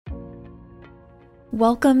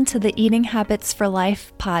Welcome to the Eating Habits for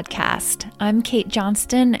Life podcast. I'm Kate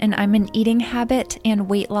Johnston, and I'm an eating habit and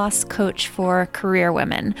weight loss coach for career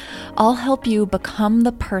women. I'll help you become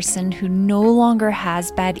the person who no longer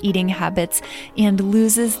has bad eating habits and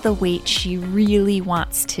loses the weight she really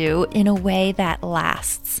wants to in a way that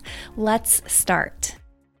lasts. Let's start.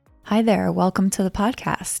 Hi there, welcome to the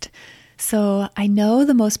podcast. So I know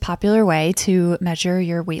the most popular way to measure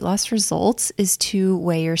your weight loss results is to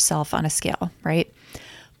weigh yourself on a scale, right?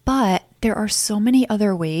 But there are so many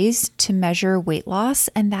other ways to measure weight loss,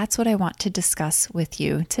 and that's what I want to discuss with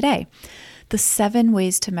you today. The 7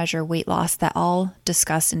 ways to measure weight loss that I'll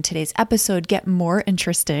discuss in today's episode get more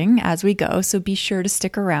interesting as we go, so be sure to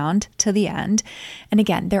stick around to the end. And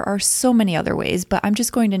again, there are so many other ways, but I'm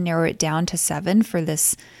just going to narrow it down to 7 for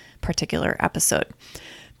this particular episode.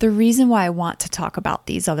 The reason why I want to talk about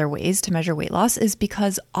these other ways to measure weight loss is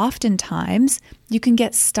because oftentimes you can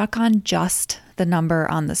get stuck on just the number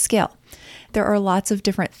on the scale. There are lots of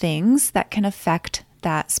different things that can affect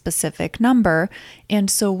that specific number. And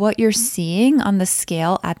so what you're seeing on the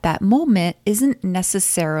scale at that moment isn't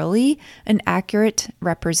necessarily an accurate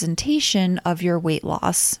representation of your weight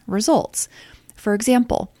loss results. For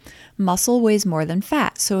example, muscle weighs more than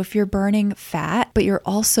fat. So if you're burning fat, but you're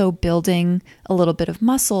also building a little bit of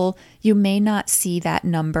muscle, you may not see that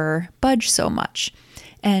number budge so much.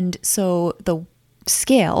 And so the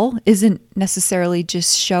scale isn't necessarily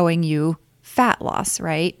just showing you fat loss,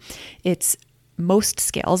 right? Most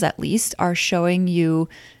scales at least are showing you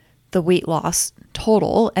the weight loss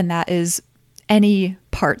total, and that is any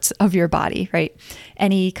parts of your body, right?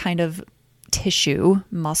 Any kind of tissue,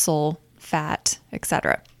 muscle, fat,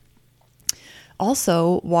 etc.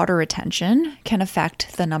 Also, water retention can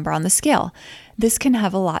affect the number on the scale. This can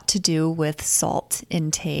have a lot to do with salt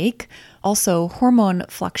intake. Also, hormone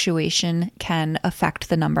fluctuation can affect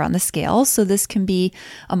the number on the scale. So this can be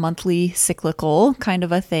a monthly cyclical kind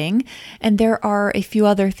of a thing. And there are a few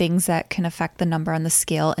other things that can affect the number on the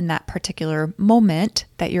scale in that particular moment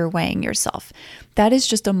that you're weighing yourself. That is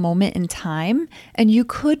just a moment in time, and you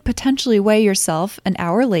could potentially weigh yourself an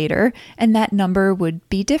hour later and that number would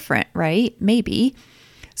be different, right? Maybe.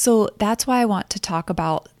 So that's why I want to talk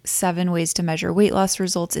about 7 ways to measure weight loss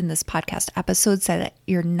results in this podcast episode so that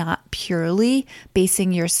you're not purely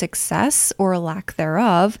basing your success or lack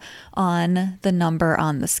thereof on the number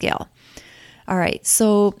on the scale. All right,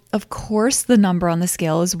 so of course the number on the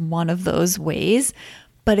scale is one of those ways.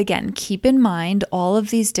 But again, keep in mind all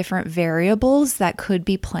of these different variables that could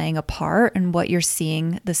be playing a part in what you're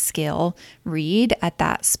seeing the scale read at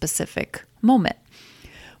that specific moment.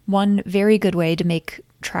 One very good way to make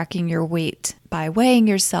tracking your weight by weighing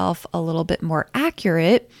yourself a little bit more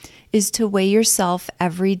accurate is to weigh yourself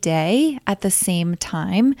every day at the same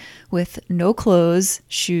time with no clothes,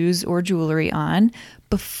 shoes, or jewelry on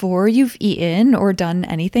before you've eaten or done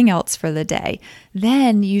anything else for the day.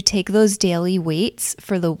 Then you take those daily weights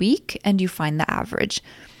for the week and you find the average.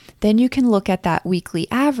 Then you can look at that weekly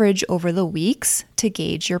average over the weeks to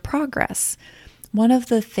gauge your progress. One of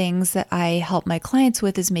the things that I help my clients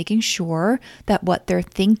with is making sure that what they're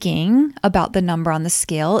thinking about the number on the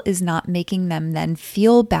scale is not making them then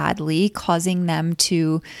feel badly, causing them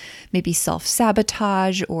to maybe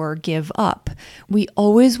self-sabotage or give up. We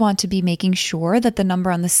always want to be making sure that the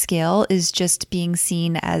number on the scale is just being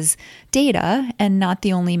seen as data and not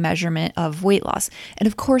the only measurement of weight loss. And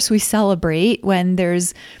of course, we celebrate when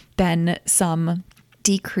there's been some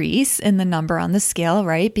decrease in the number on the scale,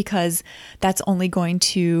 right? Because that's only going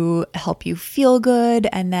to help you feel good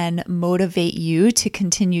and then motivate you to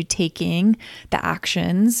continue taking the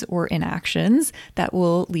actions or inactions that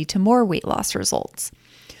will lead to more weight loss results.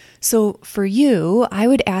 So for you, I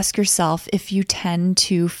would ask yourself if you tend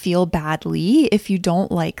to feel badly if you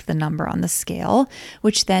don't like the number on the scale,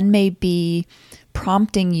 which then may be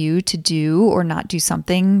prompting you to do or not do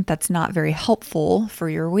something that's not very helpful for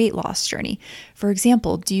your weight loss journey. For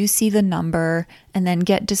example, do you see the number and then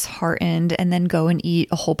get disheartened and then go and eat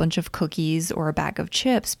a whole bunch of cookies or a bag of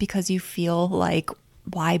chips because you feel like,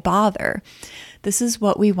 why bother? This is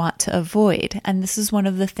what we want to avoid. And this is one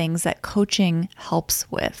of the things that coaching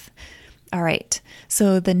helps with. All right,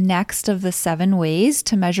 so the next of the 7 ways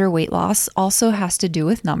to measure weight loss also has to do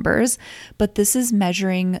with numbers, but this is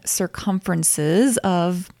measuring circumferences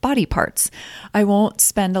of body parts. I won't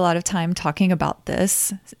spend a lot of time talking about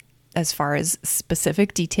this as far as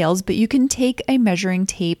specific details, but you can take a measuring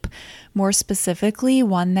tape, more specifically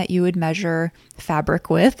one that you would measure fabric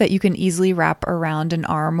with, that you can easily wrap around an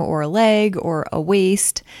arm or a leg or a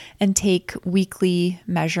waist, and take weekly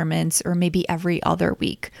measurements or maybe every other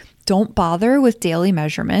week. Don't bother with daily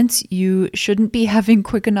measurements. You shouldn't be having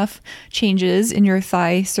quick enough changes in your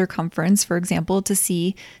thigh circumference, for example, to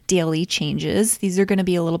see daily changes. These are going to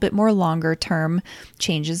be a little bit more longer term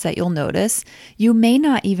changes that you'll notice. You may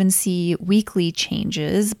not even see weekly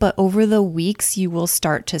changes, but over the weeks, you will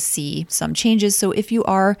start to see some changes. So if you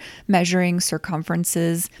are measuring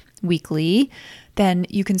circumferences weekly, then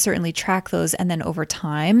you can certainly track those. And then over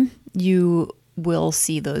time, you will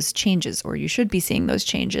see those changes, or you should be seeing those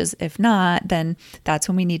changes. If not, then that's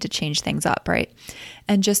when we need to change things up, right?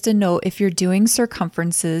 And just a note, if you're doing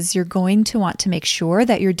circumferences, you're going to want to make sure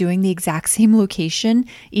that you're doing the exact same location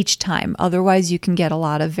each time. Otherwise, you can get a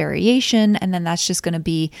lot of variation, and then that's just going to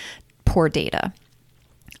be poor data.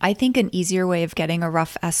 I think an easier way of getting a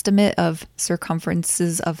rough estimate of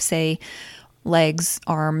circumferences of, say, legs,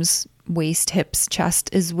 arms, waist, hips, chest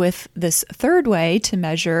is with this third way to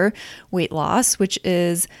measure weight loss, which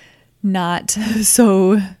is not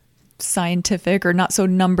so scientific or not so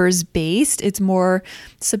numbers based. It's more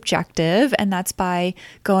subjective, and that's by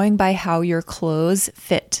going by how your clothes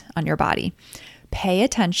fit on your body. Pay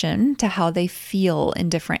attention to how they feel in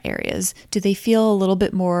different areas. Do they feel a little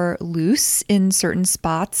bit more loose in certain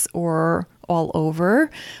spots or all over?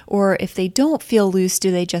 Or if they don't feel loose,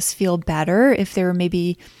 do they just feel better if they're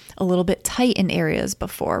maybe a little bit tight in areas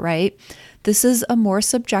before, right? This is a more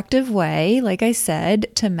subjective way, like I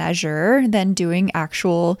said, to measure than doing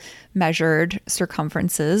actual measured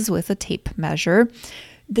circumferences with a tape measure.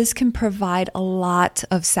 This can provide a lot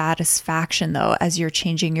of satisfaction, though, as you're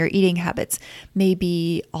changing your eating habits.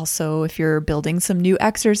 Maybe also if you're building some new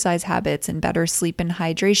exercise habits and better sleep and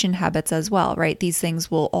hydration habits as well, right? These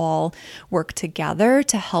things will all work together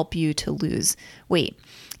to help you to lose weight.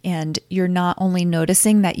 And you're not only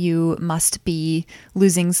noticing that you must be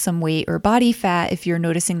losing some weight or body fat, if you're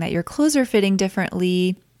noticing that your clothes are fitting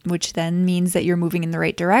differently, which then means that you're moving in the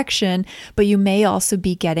right direction, but you may also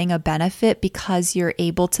be getting a benefit because you're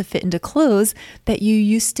able to fit into clothes that you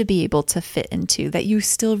used to be able to fit into, that you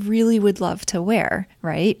still really would love to wear,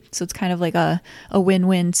 right? So it's kind of like a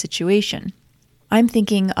win-win situation. I'm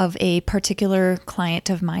thinking of a particular client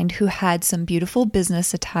of mine who had some beautiful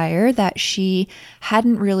business attire that she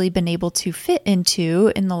hadn't really been able to fit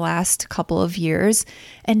into in the last couple of years,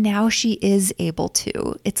 and now she is able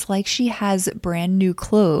to. It's like she has brand new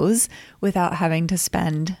clothes without having to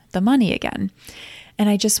spend the money again. And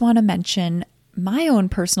I just want to mention my own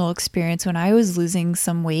personal experience when I was losing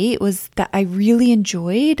some weight was that I really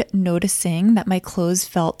enjoyed noticing that my clothes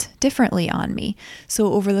felt differently on me.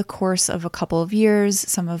 So over the course of a couple of years,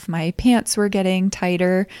 some of my pants were getting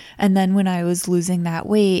tighter. And then when I was losing that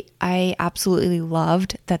weight, I absolutely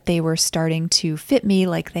loved that they were starting to fit me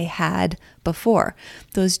like they had before.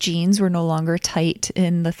 Those jeans were no longer tight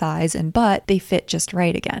in the thighs and butt. They fit just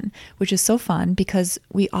right again, which is so fun because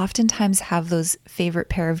we oftentimes have those favorite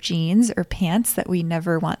pair of jeans or pants that we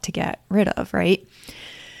never want to get rid of, right?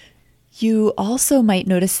 You also might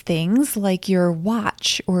notice things like your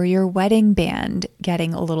watch or your wedding band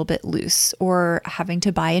getting a little bit loose, or having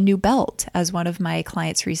to buy a new belt, as one of my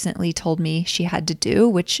clients recently told me she had to do,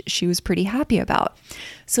 which she was pretty happy about.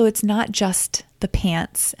 So it's not just the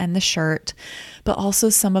pants and the shirt, but also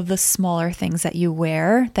some of the smaller things that you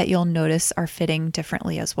wear that you'll notice are fitting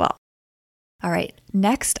differently as well. All right,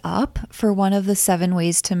 next up for one of the 7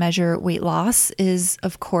 ways to measure weight loss is,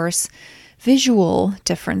 of course, visual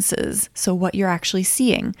differences. So what you're actually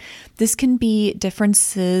seeing. This can be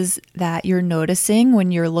differences that you're noticing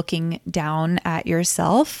when you're looking down at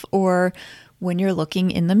yourself or when you're looking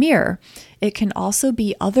in the mirror. It can also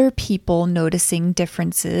be other people noticing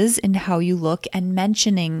differences in how you look and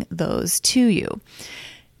mentioning those to you.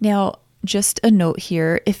 Now, just a note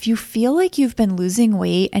here, if you feel like you've been losing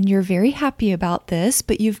weight and you're very happy about this,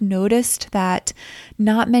 but you've noticed that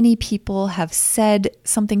not many people have said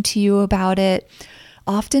something to you about it,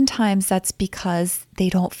 oftentimes that's because they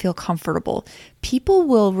don't feel comfortable. People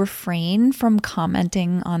will refrain from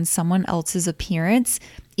commenting on someone else's appearance,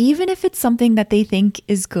 even if it's something that they think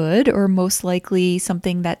is good or most likely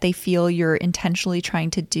something that they feel you're intentionally trying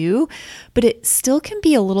to do, but it still can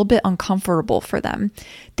be a little bit uncomfortable for them.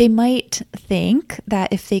 They might think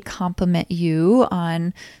that if they compliment you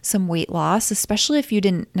on some weight loss, especially if you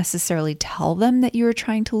didn't necessarily tell them that you were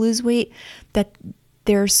trying to lose weight, that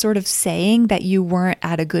they're sort of saying that you weren't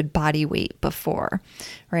at a good body weight before,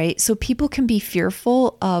 right? So people can be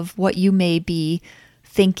fearful of what you may be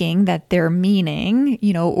thinking that they're meaning,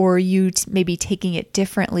 or you maybe taking it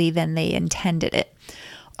differently than they intended it.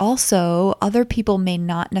 Also, other people may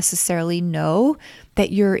not necessarily know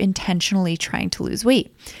that you're intentionally trying to lose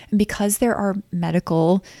weight. And because there are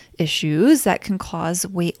medical issues that can cause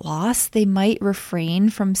weight loss, they might refrain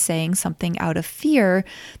from saying something out of fear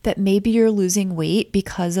that maybe you're losing weight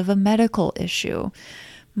because of a medical issue.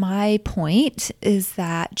 My point is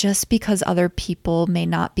that just because other people may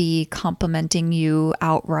not be complimenting you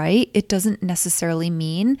outright, it doesn't necessarily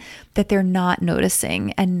mean that they're not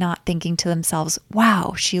noticing and not thinking to themselves,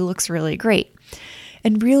 wow, she looks really great.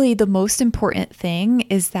 And really, the most important thing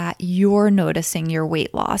is that you're noticing your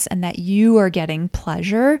weight loss and that you are getting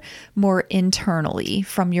pleasure more internally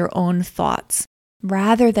from your own thoughts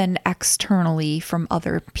rather than externally from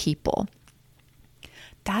other people.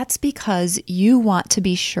 That's because you want to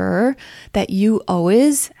be sure that you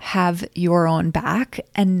always have your own back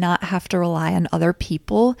and not have to rely on other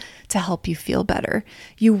people to help you feel better.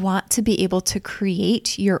 You want to be able to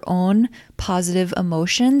create your own positive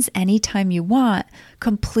emotions anytime you want,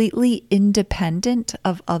 completely independent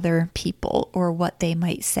of other people or what they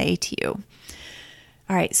might say to you.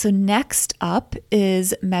 All right, so next up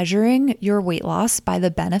is measuring your weight loss by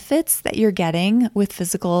the benefits that you're getting with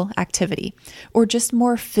physical activity, or just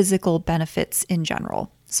more physical benefits in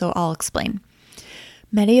general. So I'll explain.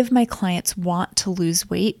 Many of my clients want to lose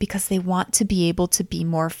weight because they want to be able to be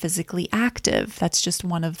more physically active. That's just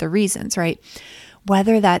one of the reasons, right?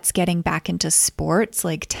 Whether that's getting back into sports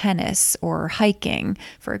like tennis or hiking,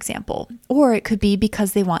 for example, or it could be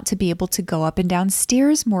because they want to be able to go up and down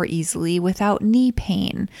stairs more easily without knee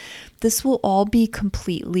pain. This will all be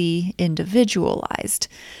completely individualized.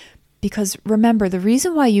 Because remember, the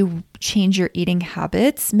reason why you change your eating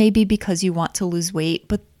habits may be because you want to lose weight,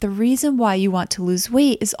 but the reason why you want to lose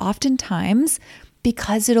weight is oftentimes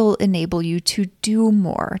because it'll enable you to do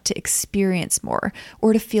more, to experience more,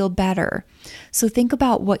 or to feel better. So think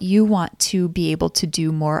about what you want to be able to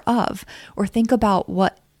do more of, or think about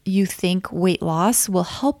what you think weight loss will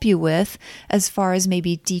help you with as far as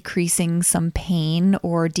maybe decreasing some pain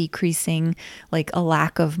or decreasing like a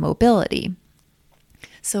lack of mobility.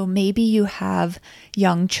 So maybe you have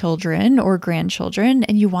young children or grandchildren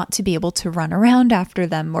and you want to be able to run around after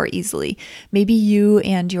them more easily. Maybe you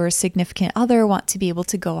and your significant other want to be able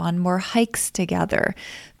to go on more hikes together,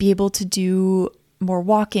 be able to do more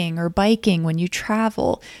walking or biking when you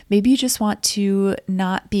travel. Maybe you just want to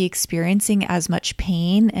not be experiencing as much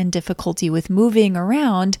pain and difficulty with moving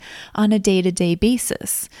around on a day-to-day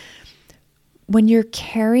basis. When you're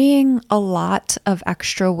carrying a lot of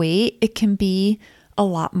extra weight, it can be a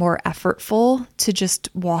lot more effortful to just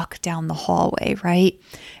walk down the hallway, right?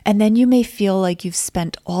 And then you may feel like you've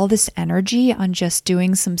spent all this energy on just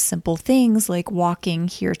doing some simple things like walking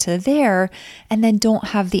here to there, and then don't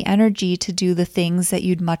have the energy to do the things that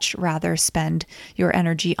you'd much rather spend your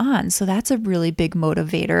energy on. So that's a really big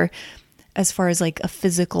motivator as far as like a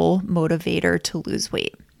physical motivator to lose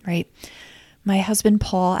weight, right? My husband,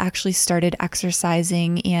 Paul, actually started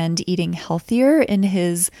exercising and eating healthier in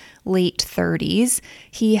his late 30s.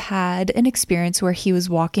 He had an experience where he was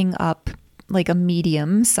walking up like a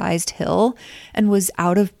medium-sized hill and was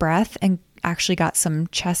out of breath and actually got some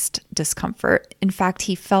chest discomfort. In fact,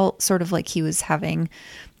 he felt sort of like he was having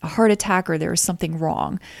a heart attack or there was something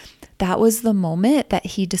wrong. That was the moment that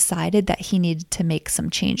he decided that he needed to make some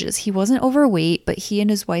changes. He wasn't overweight, but he and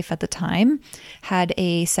his wife at the time had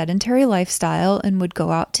a sedentary lifestyle and would go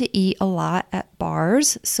out to eat a lot at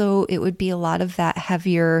bars. So it would be a lot of that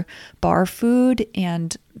heavier bar food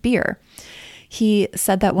and beer. He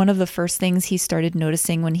said that one of the first things he started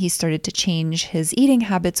noticing when he started to change his eating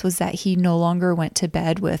habits was that he no longer went to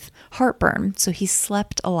bed with heartburn. So he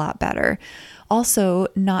slept a lot better. Also,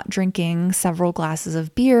 not drinking several glasses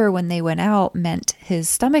of beer when they went out meant his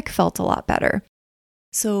stomach felt a lot better.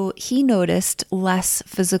 So he noticed less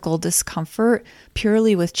physical discomfort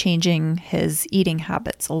purely with changing his eating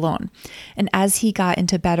habits alone. And as he got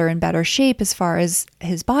into better and better shape as far as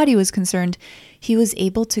his body was concerned, he was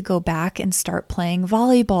able to go back and start playing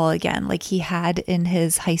volleyball again like he had in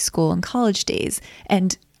his high school and college days,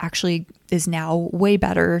 and actually is now way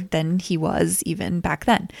better than he was even back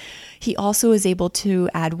then. He also is able to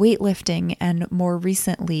add weightlifting and more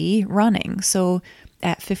recently running. So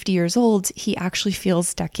at 50 years old, he actually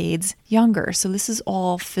feels decades younger. So this is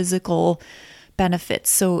all physical benefits.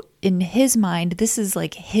 So in his mind, this is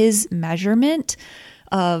like his measurement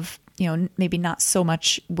of, maybe not so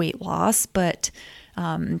much weight loss, but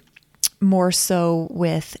more so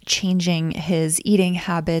with changing his eating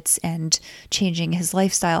habits and changing his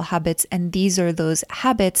lifestyle habits. And these are those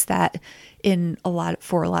habits that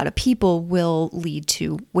for a lot of people will lead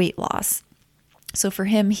to weight loss. So for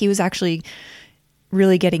him, he was actually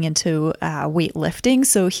really getting into weightlifting.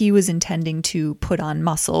 So he was intending to put on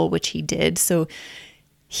muscle, which he did. So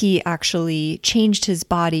he actually changed his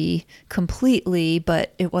body completely,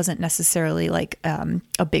 but it wasn't necessarily like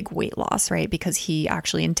a big weight loss, right? Because he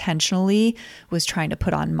actually intentionally was trying to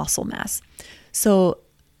put on muscle mass. So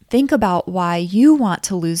think about why you want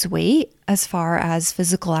to lose weight as far as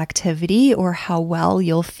physical activity or how well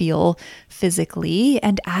you'll feel physically.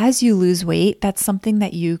 And as you lose weight, that's something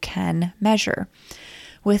that you can measure.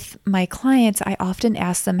 With my clients, I often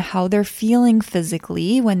ask them how they're feeling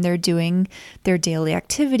physically when they're doing their daily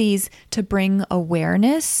activities to bring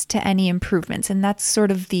awareness to any improvements. And that's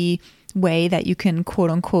sort of the way that you can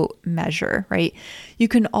quote unquote measure, right? You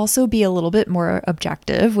can also be a little bit more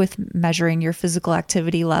objective with measuring your physical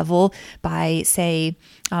activity level by, say,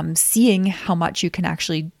 seeing how much you can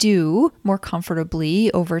actually do more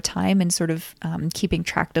comfortably over time and sort of keeping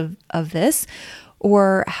track of this,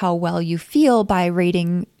 or how well you feel by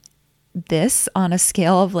rating this on a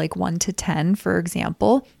scale of like 1 to 10, for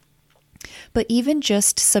example. But even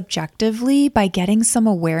just subjectively, by getting some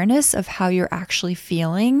awareness of how you're actually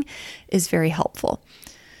feeling is very helpful.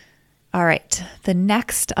 All right, the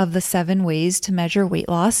next of the 7 ways to measure weight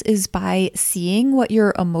loss is by seeing what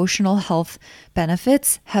your emotional health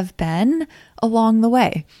benefits have been along the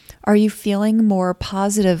way. Are you feeling more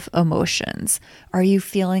positive emotions? Are you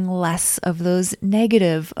feeling less of those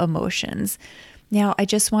negative emotions? Now, I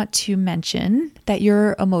just want to mention that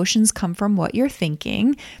your emotions come from what you're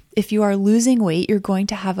thinking. If you are losing weight, you're going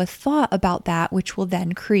to have a thought about that, which will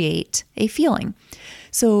then create a feeling.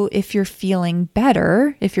 So if you're feeling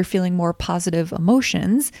better, if you're feeling more positive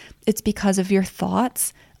emotions, it's because of your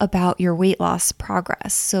thoughts about your weight loss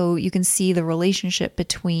progress. So you can see the relationship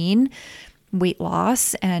between weight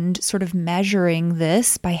loss and sort of measuring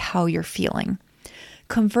this by how you're feeling.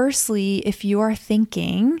 Conversely, if you are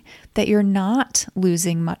thinking that you're not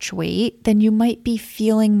losing much weight, then you might be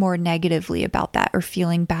feeling more negatively about that or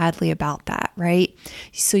feeling badly about that, right?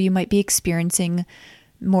 So you might be experiencing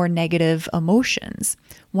more negative emotions.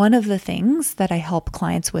 One of the things that I help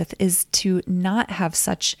clients with is to not have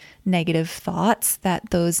such negative thoughts that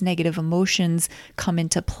those negative emotions come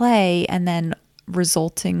into play and then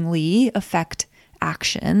resultingly affect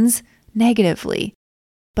actions negatively.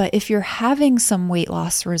 But if you're having some weight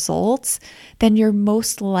loss results, then you're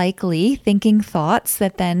most likely thinking thoughts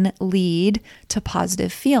that then lead to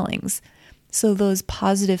positive feelings. So those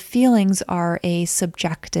positive feelings are a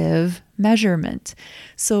subjective measurement.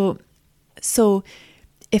 So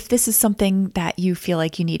if this is something that you feel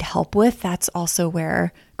like you need help with, that's also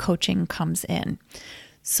where coaching comes in.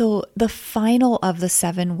 So the final of the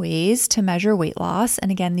 7 ways to measure weight loss,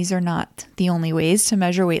 and again, these are not the only ways to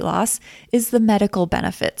measure weight loss, is the medical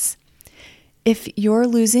benefits. If you're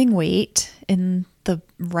losing weight in the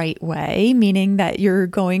right way, meaning that you're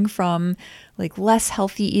going from like less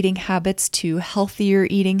healthy eating habits to healthier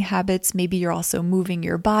eating habits, maybe you're also moving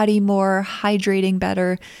your body more, hydrating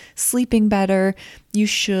better, sleeping better, you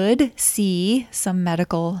should see some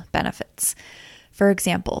medical benefits. For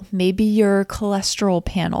example, maybe your cholesterol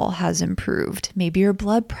panel has improved, maybe your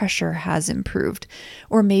blood pressure has improved,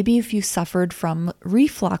 or maybe if you suffered from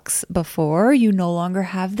reflux before, you no longer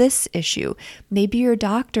have this issue. Maybe your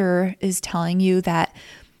doctor is telling you that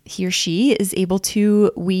he or she is able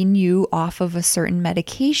to wean you off of a certain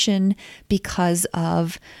medication because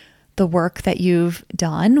of the work that you've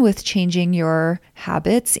done with changing your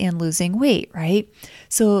habits and losing weight, right?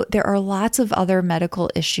 So there are lots of other medical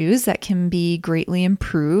issues that can be greatly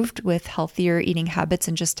improved with healthier eating habits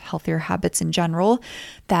and just healthier habits in general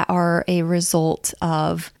that are a result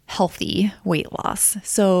of healthy weight loss.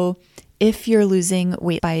 So if you're losing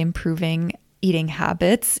weight by improving eating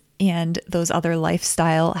habits and those other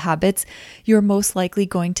lifestyle habits, you're most likely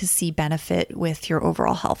going to see benefit with your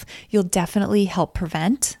overall health. You'll definitely help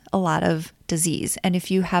prevent a lot of disease. And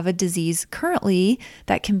if you have a disease currently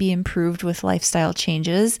that can be improved with lifestyle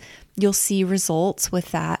changes, you'll see results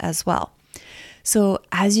with that as well. So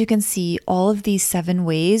as you can see, all of these 7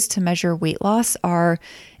 ways to measure weight loss are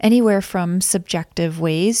anywhere from subjective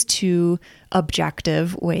ways to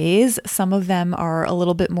objective ways. Some of them are a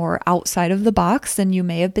little bit more outside of the box than you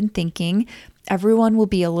may have been thinking. Everyone will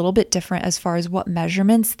be a little bit different as far as what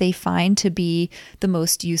measurements they find to be the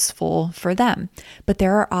most useful for them. But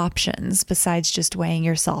there are options besides just weighing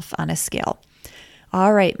yourself on a scale.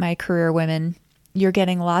 All right, my career women. You're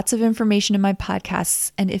getting lots of information in my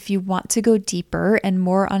podcasts. And if you want to go deeper and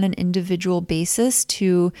more on an individual basis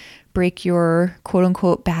to break your quote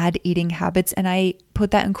unquote bad eating habits, and I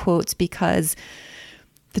put that in quotes because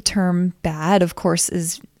the term bad, of course,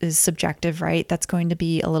 is subjective, right? That's going to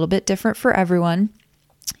be a little bit different for everyone.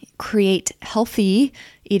 create healthy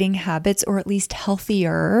eating habits, or at least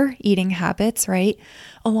healthier eating habits, right?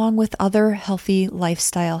 Along with other healthy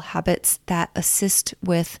lifestyle habits that assist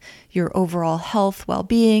with your overall health,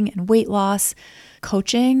 well-being, and weight loss.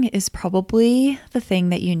 Coaching is probably the thing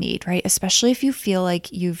that you need, right? Especially if you feel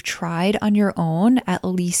like you've tried on your own at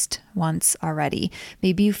least once already.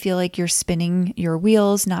 Maybe you feel like you're spinning your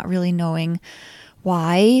wheels, not really knowing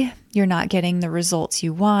why you're not getting the results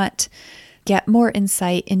you want. Get more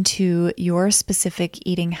insight into your specific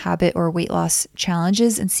eating habit or weight loss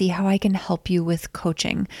challenges and see how I can help you with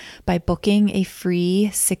coaching by booking a free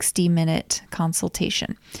 60-minute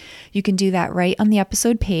consultation. You can do that right on the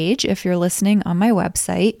episode page if you're listening on my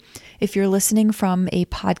website. If you're listening from a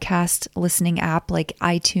podcast listening app like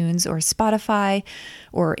iTunes or Spotify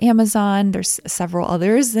or Amazon, there's several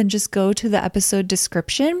others, then just go to the episode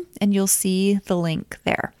description and you'll see the link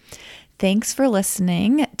there. Thanks for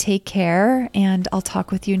listening. Take care, and I'll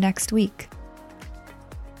talk with you next week.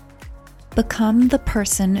 Become the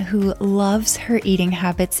person who loves her eating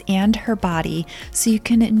habits and her body so you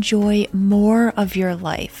can enjoy more of your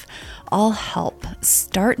life. I'll help.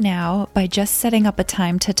 Start now by just setting up a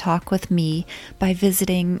time to talk with me by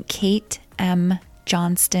visiting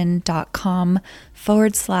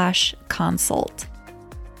katemjohnston.com/consult.